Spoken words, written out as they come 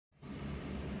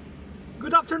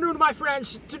Good afternoon, my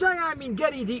friends. Today I'm in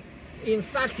Garidi. In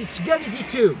fact, it's Garidi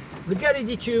 2. The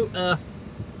Garidi 2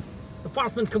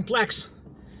 apartment complex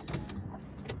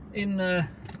in the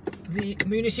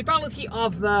municipality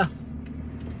of Les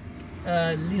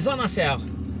Bananiers.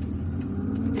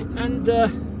 And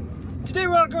today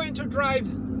we are going to drive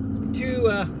to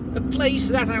a place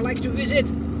that I like to visit.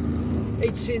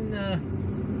 It's in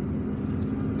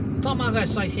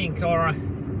Tamares, I think, or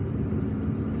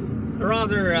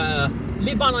rather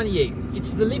Les Bananiers.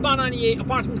 It's the Les Bananiers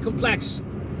apartment complex.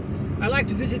 I like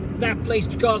to visit that place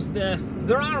because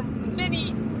there are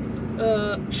many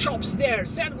shops there,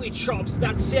 sandwich shops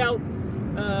that sell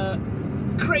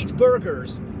great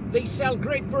burgers. They sell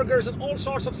great burgers and all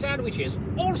sorts of sandwiches,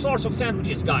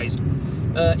 guys,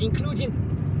 including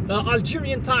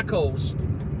Algerian tacos,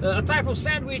 a type of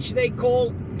sandwich they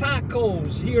call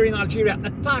tacos here in Algeria,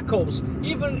 a tacos.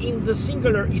 Even in the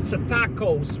singular, it's a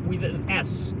tacos with an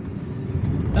S.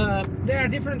 They are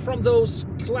different from those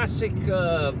classic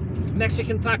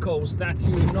Mexican tacos that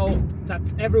you know, that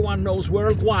everyone knows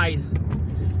worldwide.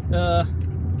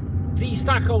 These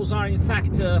tacos are in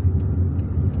fact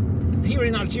here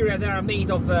in Algeria. They are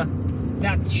made of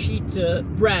that sheet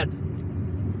bread,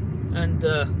 and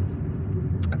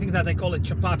I think that they call it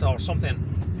chapata or something.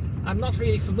 I'm not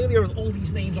really familiar with all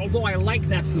these names, although I like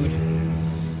that food.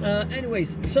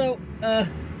 Anyways, so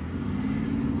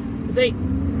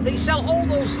they sell all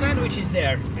those sandwiches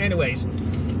there. Anyways,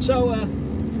 so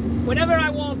whenever I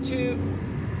want to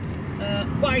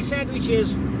buy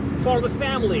sandwiches for the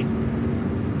family,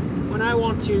 when I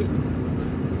want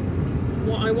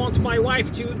my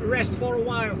wife to rest for a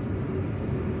while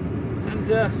and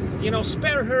you know,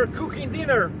 spare her cooking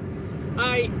dinner,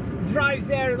 I drive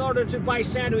there in order to buy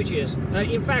sandwiches.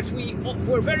 In fact,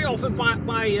 we're very often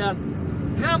buy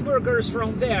hamburgers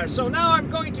from there. So now I'm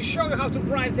going to show you how to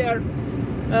drive there.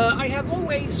 I have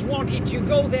always wanted to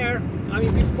go there, I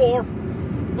mean before,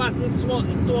 but it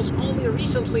was only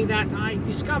recently that I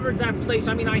discovered that place.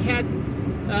 I mean, I had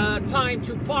time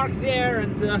to park there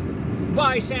and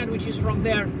buy sandwiches from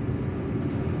there.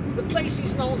 The place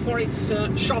is known for its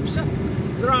shops.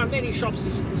 There are many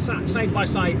shops side by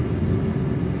side,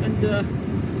 and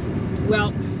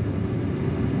well,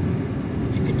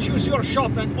 you can choose your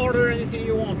shop and order anything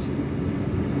you want.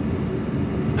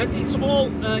 And it's all,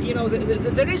 you know,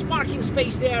 there is parking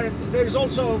space there. There's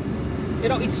also, you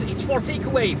know, it's for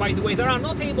takeaway, by the way. There are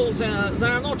no tables, there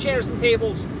are no chairs and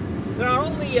tables. There are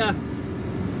only,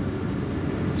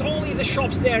 it's only the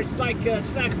shops there. It's like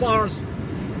snack bars.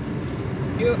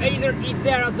 You either eat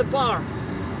there at the bar,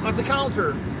 at the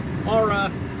counter, or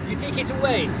you take it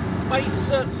away. But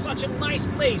it's such a nice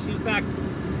place. In fact,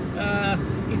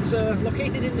 it's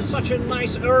located in such a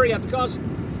nice area because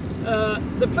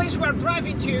the place we're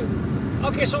driving to.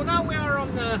 Okay, so now we are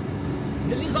on the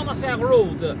Les Bananiers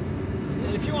road.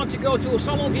 If you want to go to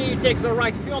Salonbier, you take the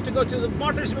right. If you want to go to the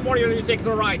Martyrs Memorial, you take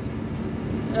the right.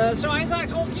 So as I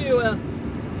told you,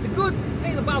 the good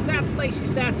thing about that place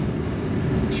is that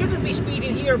you shouldn't be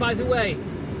speeding here, by the way.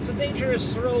 It's a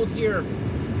dangerous road here.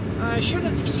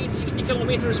 Shouldn't exceed 60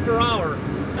 kilometers per hour.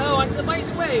 Oh, and by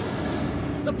the way,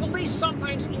 the police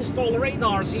sometimes install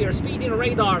radars here, speeding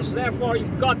radars. Therefore,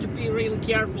 you've got to be really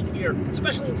careful here,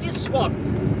 especially in this spot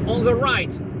on the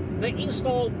right. They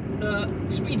install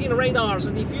speeding radars,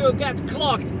 and if you get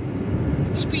clocked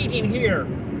speeding here,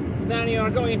 then you are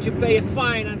going to pay a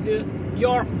fine, and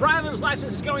your driver's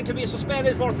license is going to be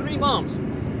suspended for 3 months,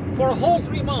 for a whole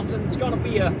 3 months, and it's going to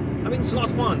be I mean, it's not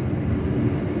fun.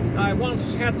 I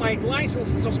once had my license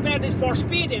suspended for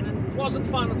speeding, and it wasn't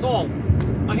fun at all.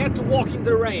 I had to walk in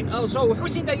the rain. Oh, so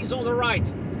Hussein is on the right.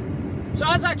 So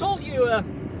as I told you,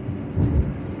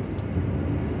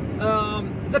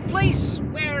 the place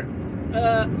where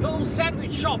those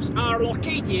sandwich shops are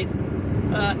located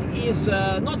is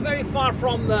not very far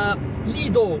from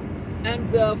Lido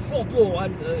and Fortlo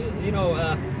and you know,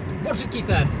 Burj Al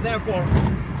Kifan. Therefore,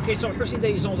 okay, so Hussein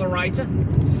is on the right.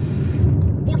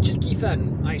 Burj Al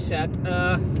Kifan, I said,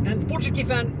 and Burj Al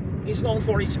Kifan is known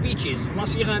for its beaches, La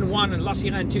Sirène 1 and La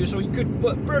Sirène 2, so you could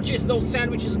purchase those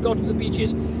sandwiches and go to the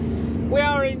beaches. We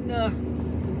are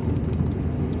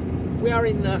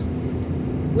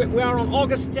on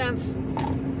August 10th.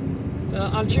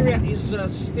 Algeria is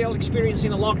still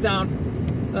experiencing a lockdown.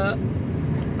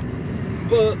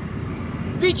 The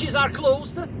beaches are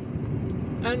closed,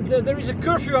 and there is a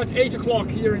curfew at 8 o'clock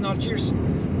here in Algiers.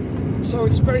 So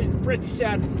it's pretty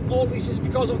sad. All this is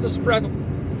because of the spread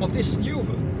of this new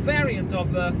variant of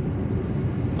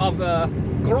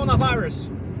coronavirus.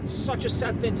 It's such a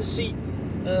sad thing to see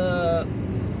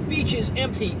beaches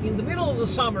empty in the middle of the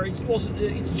summer.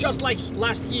 It's just like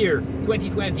last year,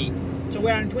 2020. So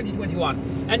we are in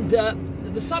 2021, and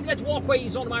the sublet walkway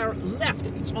is on my left.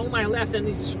 It's on my left, and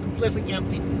it's completely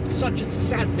empty. It's such a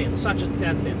sad thing. Such a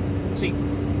sad thing. See.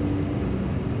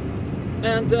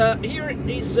 And here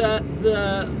is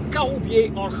the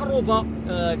Kouba or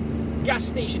Kouba gas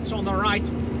station. It's on the right,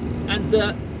 and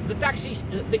the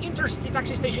intercity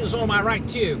taxi station is on my right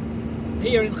too.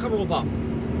 Here in Kouba,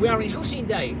 we are in Hussein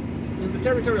Day, in the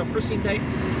territory of Hussein Day,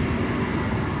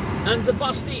 and the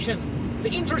bus station, the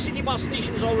intercity bus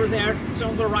station, is over there. It's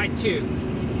on the right too.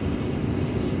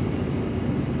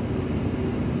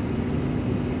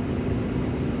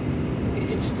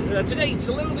 It's today. It's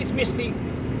a little bit misty.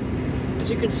 As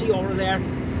you can see over there,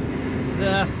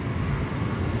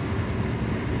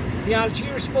 the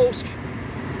Algiers mosque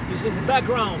is in the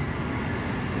background.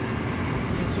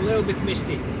 It's a little bit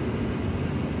misty.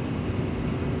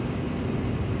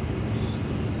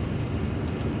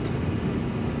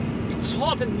 It's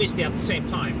hot and misty at the same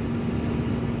time.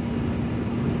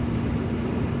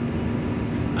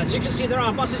 As you can see, there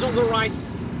are buses on the right.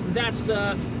 That's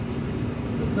the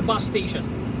bus station.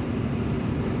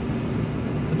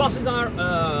 The buses are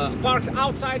parked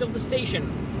outside of the station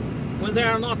when they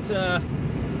are not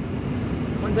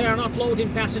loading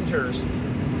passengers.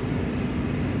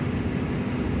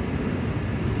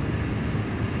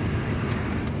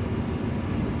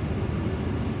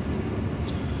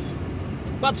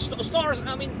 But stores,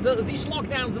 I mean, the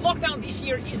lockdown this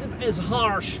year isn't as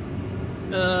harsh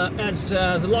as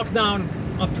the lockdown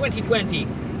of 2020,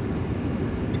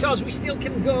 because we still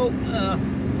can go.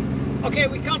 Okay,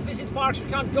 we can't visit parks, we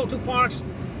can't go to parks,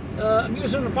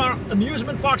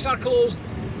 amusement parks are closed,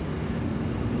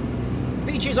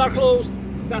 beaches are closed.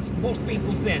 That's the most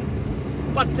painful thing.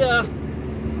 But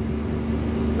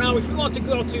now if you want to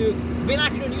go to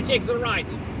Benakinon, you take the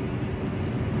right.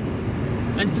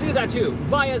 And Blida too,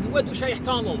 via the Wadu Shaykh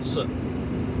tunnels.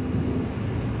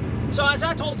 So as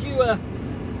I told you,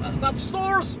 but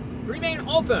stores remain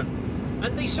open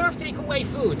and they serve takeaway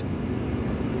food.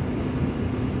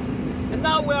 And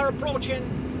now we are approaching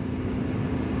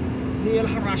the El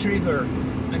Harash River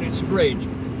and its bridge.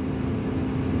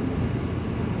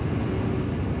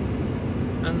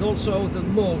 And also the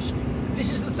mosque.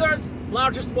 This is the third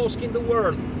largest mosque in the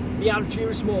world, the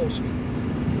Algiers Mosque.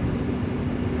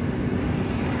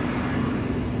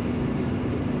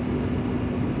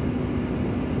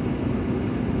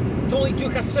 It only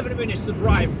took us 7 minutes to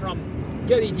drive from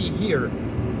Garidi here.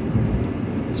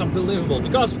 It's unbelievable,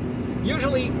 because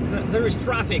usually there is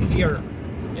traffic here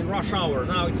in rush hour.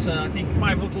 Now it's I think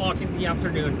 5 o'clock in the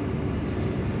afternoon,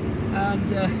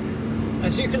 and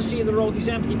as you can see, the road is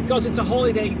empty because it's a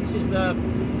holiday. This is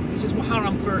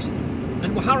Muharram first,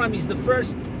 and Muharram is the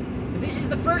first. This is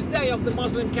the first day of the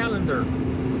Muslim calendar,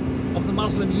 of the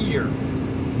Muslim year,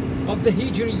 of the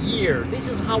Hijri year. This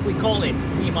is how we call it,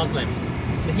 we Muslims,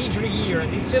 the Hijri year,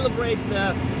 and it celebrates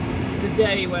the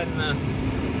day when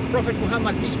Prophet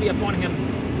Muhammad, peace be upon him,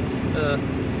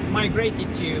 migrated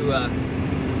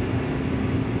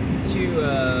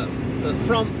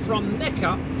from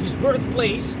Mecca, his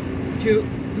birthplace, to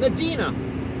Medina.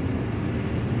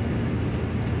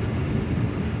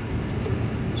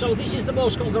 So this is the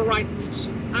mosque on the right, and it's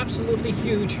absolutely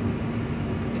huge.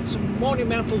 It's a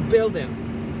monumental building,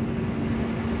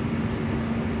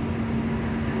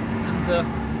 and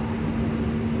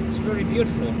it's very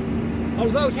beautiful.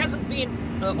 Although it hasn't been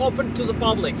open to the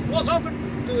public. It was open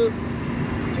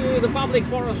to the public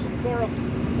for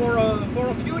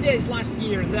a few days last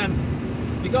year, and then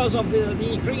because of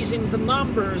the increase in the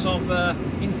numbers of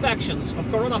infections, of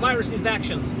coronavirus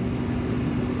infections,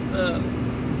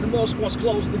 the mosque was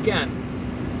closed again.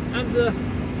 And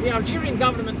the Algerian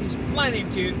government is planning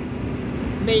to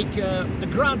make a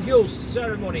grandiose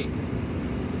ceremony,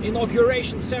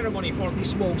 inauguration ceremony for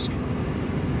this mosque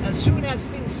as soon as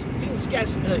things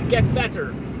get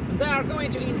better. And they are going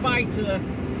to invite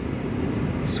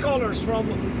scholars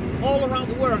from all around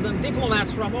the world and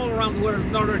diplomats from all around the world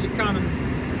in order to come and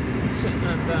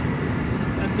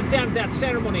attend that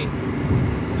ceremony,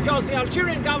 because the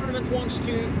Algerian government wants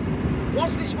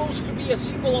this mosque to be a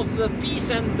symbol of peace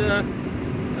and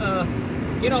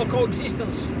you know,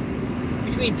 coexistence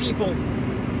between people,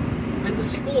 and the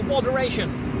symbol of moderation,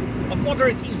 of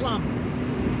moderate Islam.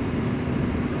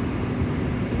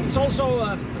 It's also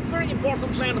a very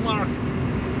important landmark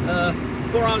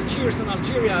for Algiers and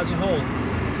Algeria as a whole.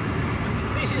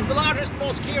 And this is the largest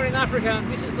mosque here in Africa, and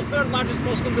this is the third largest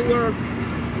mosque in the world.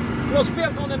 It was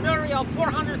built on an area of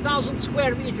 400,000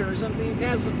 square meters, and it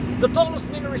has the tallest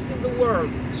minarets in the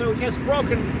world, so it has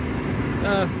broken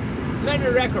many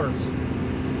records.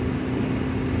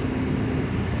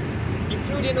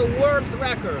 including a world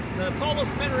record, the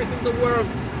tallest minaret in the world,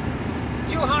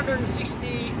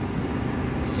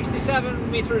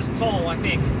 267 meters tall, I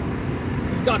think.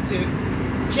 You've got to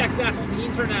check that on the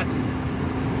internet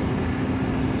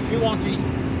if you want the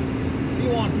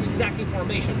exact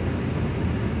information.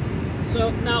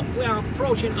 So now we are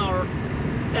approaching our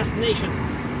destination.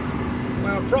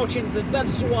 We're approaching the Bab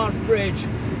Ezzouar bridge.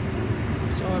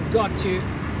 So I've got to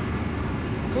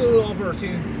pull over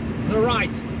to the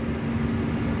right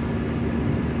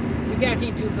to get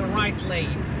into the right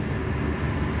lane.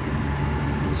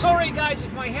 Sorry guys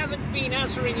if I haven't been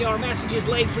answering your messages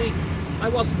lately. I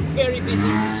was very busy.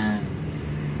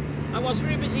 I was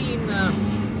very busy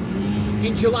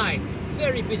in July.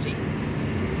 Very busy.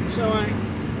 So I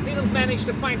didn't manage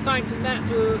to find time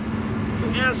to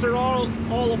answer all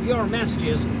of your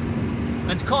messages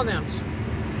and comments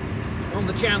on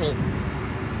the channel.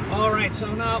 Alright,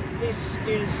 so now this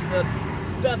is the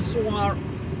Bab Ezzouar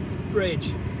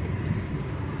bridge.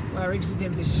 We're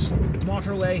exiting this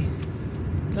motorway.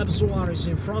 Bab Ezzouar is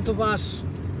in front of us,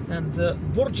 and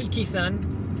Burj Al Kithan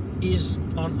is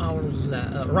on our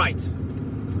right.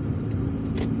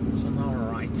 It's on our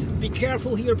right. Be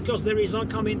careful here because there is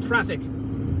oncoming traffic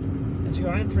as you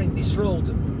are entering this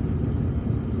road.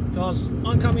 Because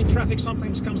oncoming traffic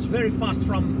sometimes comes very fast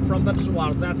from Bab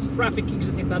Ezzouar. That's traffic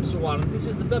exiting Bab Ezzouar. And this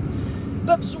is the Bab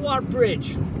Ezzouar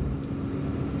bridge.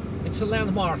 It's a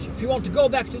landmark. If you want to go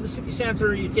back to the city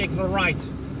center, you take the right.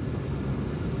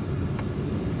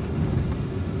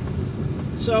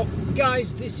 So,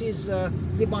 guys, this is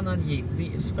Les Bananiers.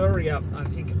 This area, I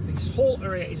think, this whole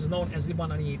area is known as Les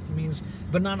Bananiers. It means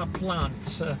banana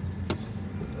plants.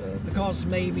 Because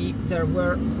maybe there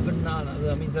were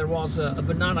there was a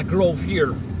banana grove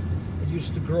here. They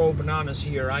used to grow bananas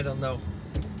here. I don't know.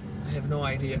 I have no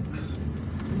idea.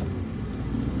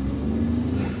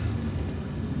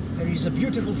 There is a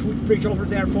beautiful footbridge over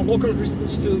there for local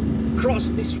residents to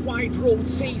cross this wide road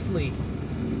safely.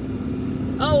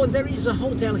 Oh, and there is a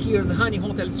hotel here, the Honey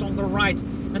Hotel. It's on the right,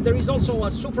 and there is also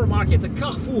a supermarket, a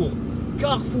Carrefour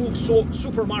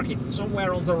supermarket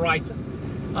somewhere on the right.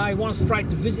 I once tried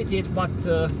to visit it, but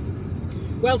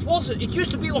well, it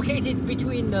used to be located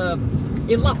between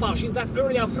in Lafarge, in that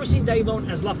area of Hussein Day known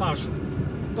as Lafarge,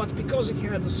 but because it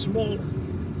had a small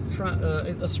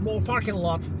parking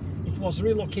lot, it was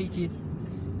relocated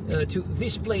to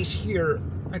this place here.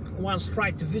 I once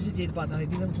tried to visit it, but I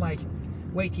didn't like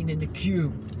waiting in the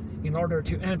queue in order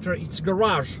to enter its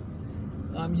garage.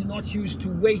 I'm not used to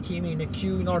waiting in a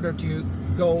queue in order to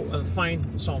go find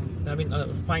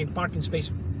find parking space.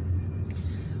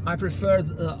 I prefer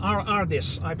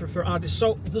Ardis. I prefer Ardis.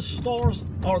 So the stores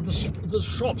or the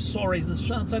shops, sorry, the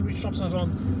sandwich shops are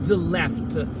on the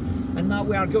left, and now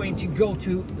we are going to go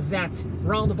to that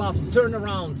roundabout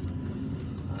turnaround.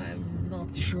 I'm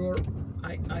not sure.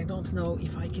 I don't know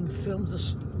if I can film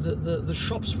the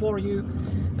shops for you.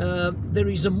 There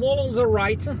is a mall on the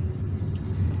right.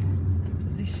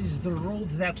 This is the road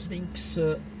that links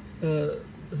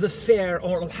the fair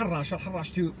or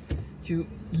Al-Harrash to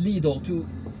Lido, to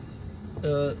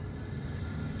the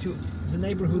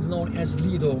neighborhood known as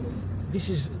Lido. This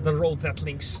is the road that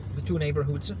links the two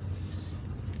neighborhoods.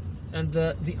 And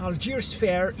the Algiers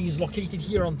fair is located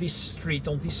here on this street,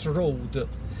 on this road.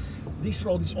 This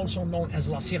road is also known as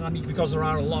La Ceramique because there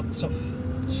are lots of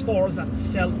stores that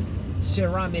sell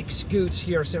ceramics goods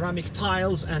here, ceramic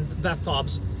tiles and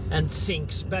bathtubs and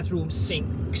sinks, bathroom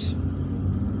sinks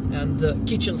and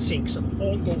kitchen sinks and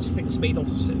all those things made of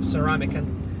ceramic.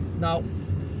 And now,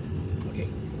 okay,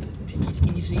 take it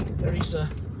easy. There is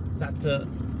that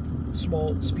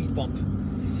small speed bump.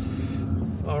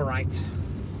 All right,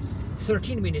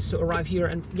 13 minutes to arrive here,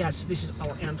 and yes, this is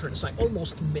our entrance. I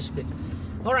almost missed it.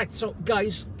 All right, so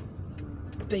guys,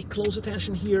 pay close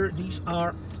attention here. These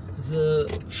are the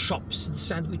shops, the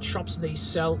sandwich shops. They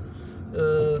sell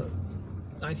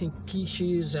I think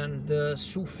quiches and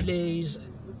soufflés.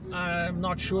 I'm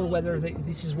not sure whether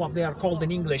this is what they are called in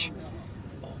English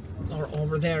or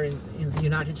over there in the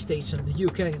United States and the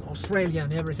UK and Australia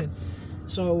and everything.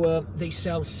 So they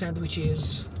sell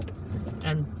sandwiches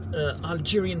and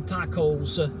Algerian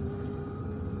tacos.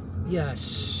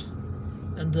 Yes,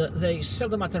 and they sell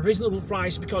them at a reasonable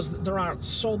price because there are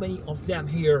so many of them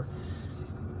here,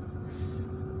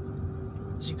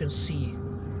 as you can see.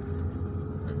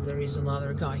 And there is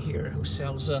another guy here who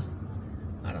sells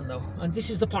I don't know. And this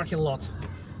is the parking lot.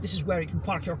 This is where you can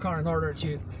park your car in order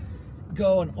to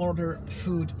go and order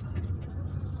food.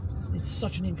 It's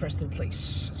such an interesting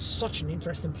place. It's such an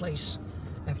interesting place.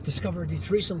 I've discovered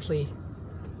it recently,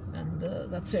 and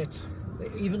that's it. They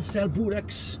even sell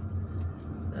bureks.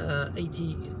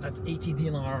 80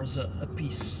 dinars a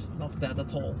piece, not bad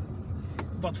at all.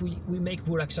 But we make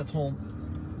buraks at home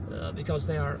because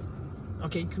they are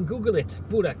okay. You can Google it,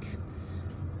 burak.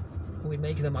 We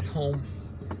make them at home.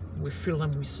 We fill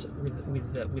them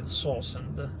with sauce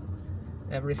and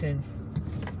everything.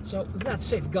 So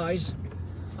that's it, guys.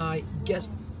 I guess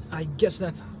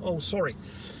that, oh sorry,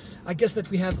 I guess that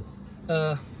we have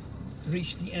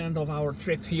reached the end of our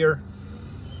trip here.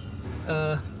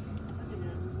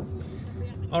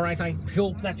 All right, I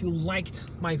hope that you liked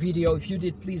my video. If you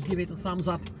did, please give it a thumbs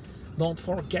up. Don't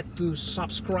forget to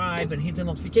subscribe and hit the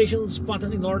notifications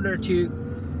button in order to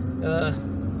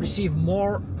receive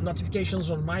more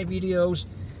notifications on my videos.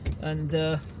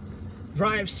 And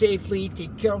drive safely,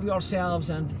 take care of yourselves,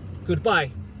 and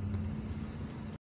goodbye.